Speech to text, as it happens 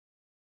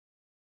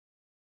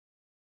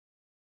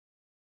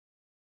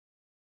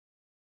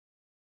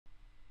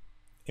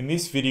In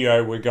this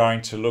video, we're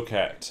going to look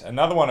at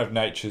another one of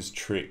nature's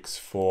tricks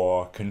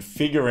for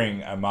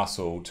configuring a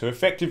muscle to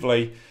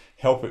effectively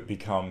help it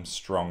become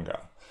stronger.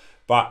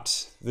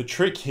 But the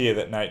trick here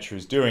that nature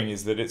is doing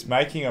is that it's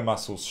making a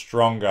muscle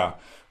stronger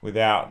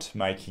without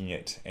making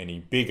it any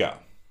bigger.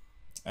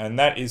 And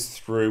that is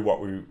through what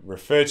we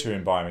refer to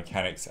in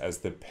biomechanics as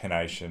the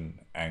pennation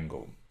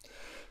angle.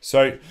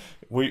 So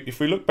if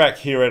we look back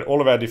here at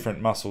all of our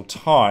different muscle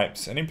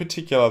types, and in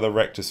particular the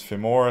rectus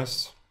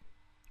femoris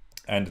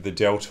and the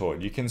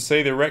deltoid, you can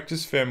see the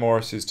rectus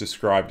femoris is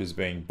described as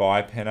being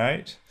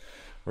bipinnate,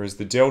 whereas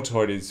the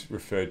deltoid is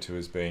referred to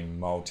as being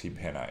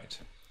multipennate.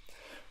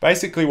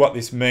 Basically what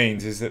this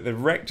means is that the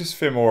rectus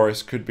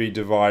femoris could be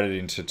divided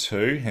into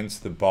two, hence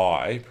the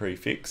bi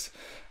prefix,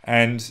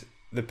 and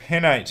the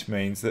pennate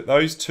means that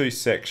those two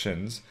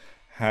sections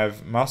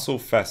have muscle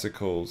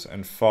fascicles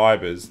and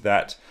fibers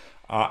that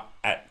are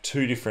at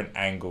two different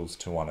angles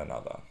to one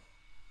another.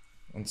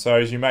 And so,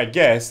 as you may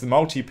guess, the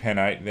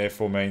multipennate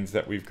therefore means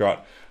that we've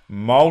got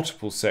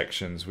multiple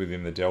sections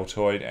within the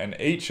deltoid, and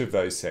each of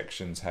those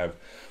sections have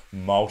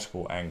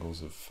multiple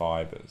angles of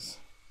fibers.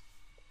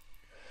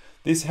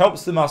 This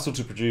helps the muscle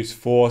to produce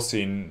force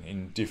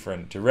in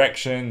different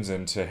directions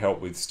and to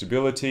help with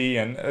stability,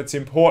 and it's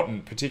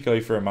important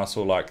particularly for a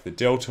muscle like the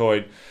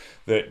deltoid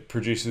that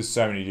produces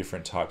so many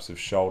different types of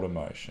shoulder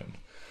motion.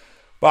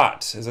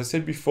 But, as I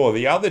said before,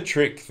 the other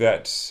trick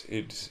that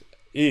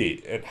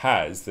it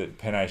has, that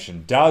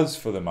pennation does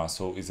for the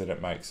muscle, is that it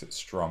makes it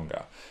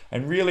stronger.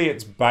 And really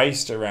it's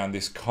based around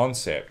this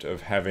concept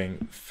of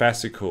having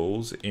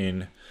fascicles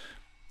in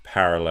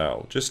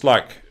parallel, just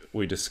like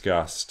we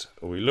discussed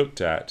or we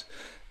looked at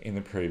in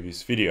the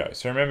previous video.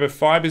 So remember,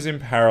 fibers in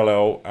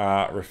parallel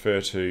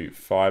refer to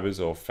fibers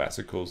or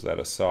fascicles that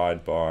are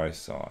side by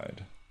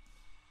side.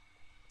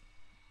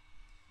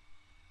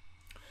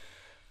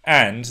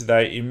 And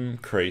they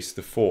increase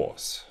the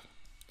force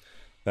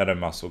that a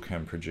muscle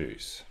can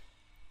produce.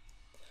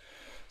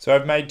 So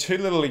I've made two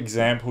little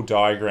example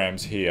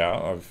diagrams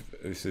here.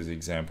 This is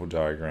example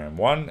diagram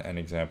 1 and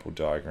example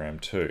diagram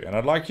 2. And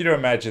I'd like you to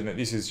imagine that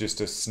this is just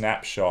a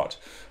snapshot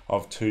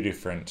of two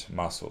different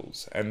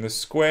muscles. And the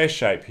square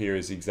shape here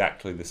is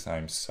exactly the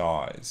same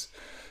size.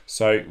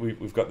 So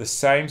we've got the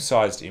same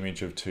sized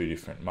image of two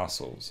different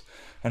muscles.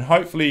 And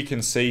hopefully you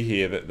can see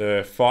here that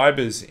the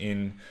fibers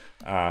in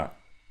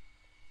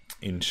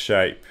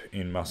shape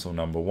in muscle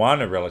number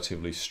 1 are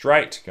relatively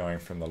straight, going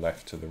from the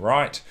left to the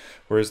right,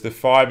 whereas the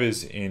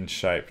fibers in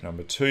shape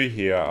number 2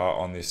 here are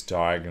on this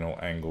diagonal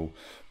angle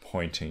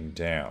pointing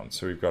down.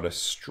 So we've got a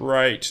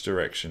straight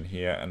direction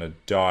here and a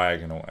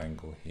diagonal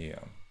angle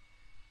here.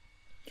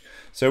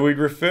 So we'd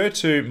refer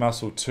to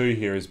muscle 2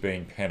 here as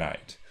being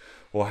pennate,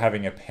 or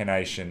having a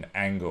pennation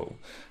angle.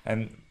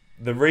 And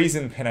the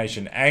reason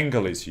pennation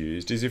angle is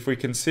used is if we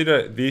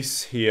consider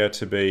this here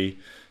to be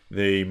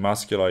the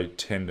muscular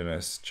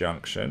tenderness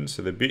junction,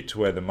 so the bit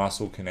where the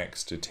muscle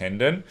connects to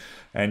tendon,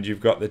 and you've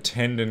got the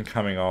tendon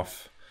coming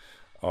off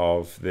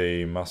of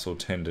the muscle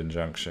tendon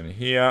junction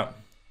here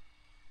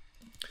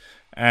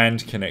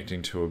and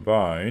connecting to a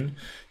bone,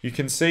 you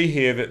can see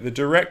here that the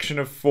direction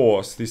of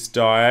force, this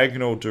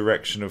diagonal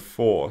direction of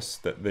force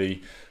that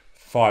the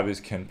fibers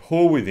can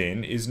pull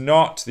within, is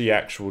not the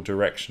actual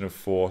direction of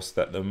force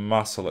that the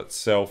muscle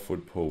itself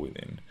would pull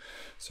within.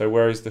 So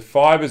whereas the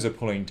fibers are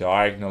pulling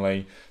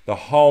diagonally, the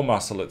whole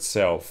muscle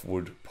itself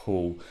would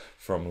pull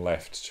from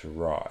left to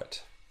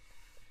right.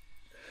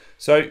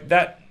 So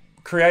that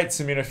creates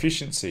some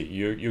inefficiency.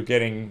 You're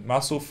getting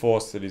muscle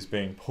force that is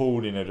being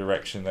pulled in a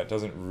direction that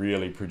doesn't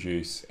really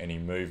produce any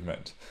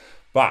movement.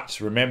 But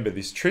remember,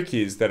 this trick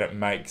is that it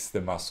makes the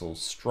muscle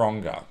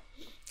stronger.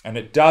 And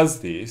it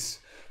does this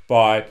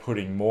by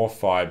putting more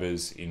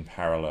fibers in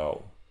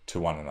parallel to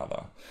one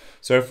another.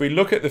 So if we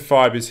look at the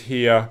fibers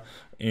here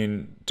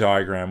in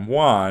diagram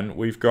 1,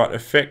 we've got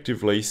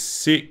effectively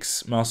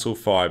 6 muscle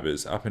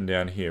fibers up and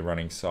down here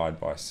running side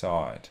by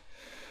side.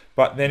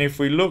 But then if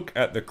we look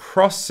at the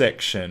cross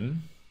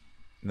section,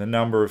 the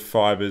number of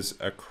fibers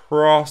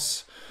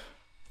across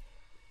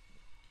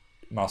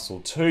muscle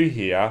 2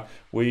 here,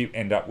 we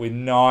end up with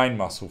 9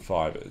 muscle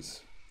fibers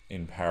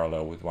in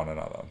parallel with one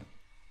another.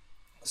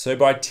 So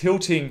by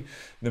tilting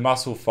the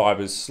muscle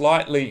fibers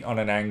slightly on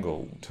an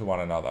angle to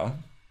one another,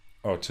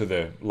 or to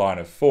the line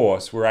of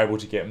force, we're able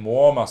to get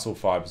more muscle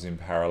fibers in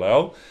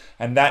parallel,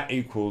 and that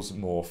equals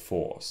more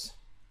force.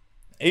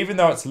 Even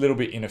though it's a little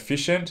bit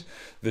inefficient,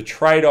 the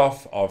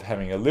trade-off of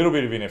having a little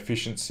bit of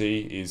inefficiency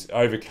is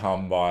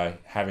overcome by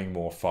having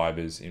more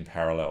fibers in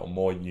parallel,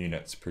 more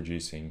units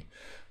producing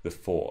the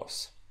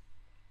force.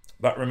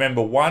 But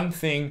remember, one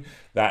thing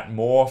that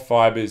more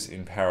fibers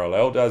in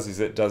parallel does is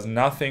it does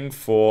nothing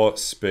for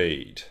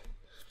speed.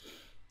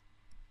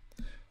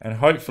 And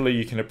hopefully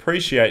you can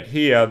appreciate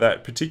here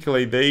that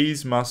particularly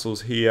these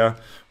muscles here,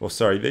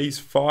 these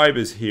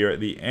fibers here at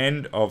the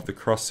end of the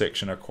cross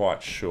section are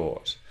quite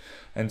short.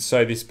 And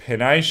so this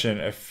pennation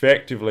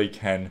effectively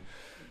can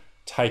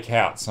take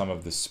out some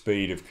of the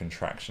speed of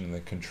contraction,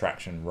 the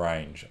contraction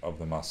range of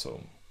the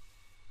muscle.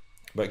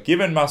 But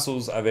given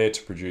muscles are there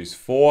to produce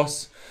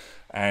force,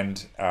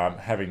 and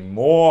having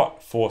more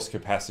force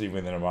capacity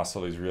within a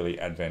muscle is really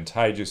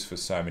advantageous for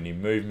so many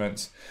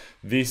movements.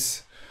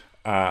 This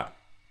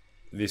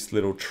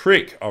little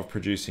trick of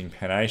producing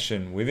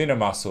pennation within a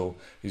muscle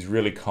is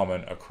really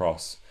common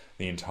across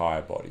the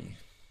entire body.